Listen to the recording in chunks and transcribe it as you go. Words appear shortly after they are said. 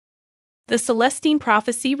The Celestine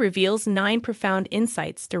prophecy reveals 9 profound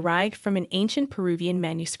insights derived from an ancient Peruvian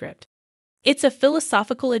manuscript. It's a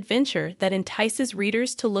philosophical adventure that entices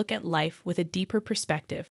readers to look at life with a deeper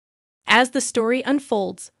perspective. As the story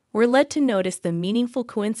unfolds, we're led to notice the meaningful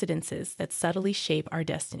coincidences that subtly shape our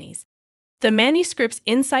destinies. The manuscript's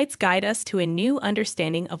insights guide us to a new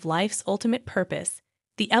understanding of life's ultimate purpose,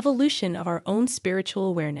 the evolution of our own spiritual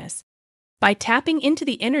awareness. By tapping into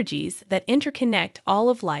the energies that interconnect all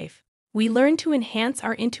of life, we learn to enhance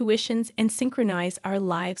our intuitions and synchronize our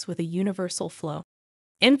lives with a universal flow,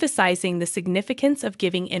 emphasizing the significance of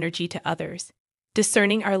giving energy to others,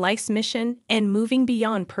 discerning our life's mission, and moving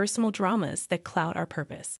beyond personal dramas that cloud our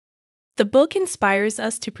purpose. The book inspires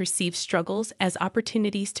us to perceive struggles as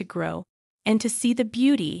opportunities to grow and to see the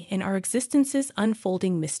beauty in our existence's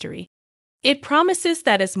unfolding mystery. It promises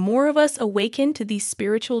that as more of us awaken to these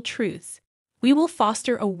spiritual truths, we will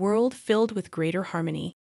foster a world filled with greater harmony,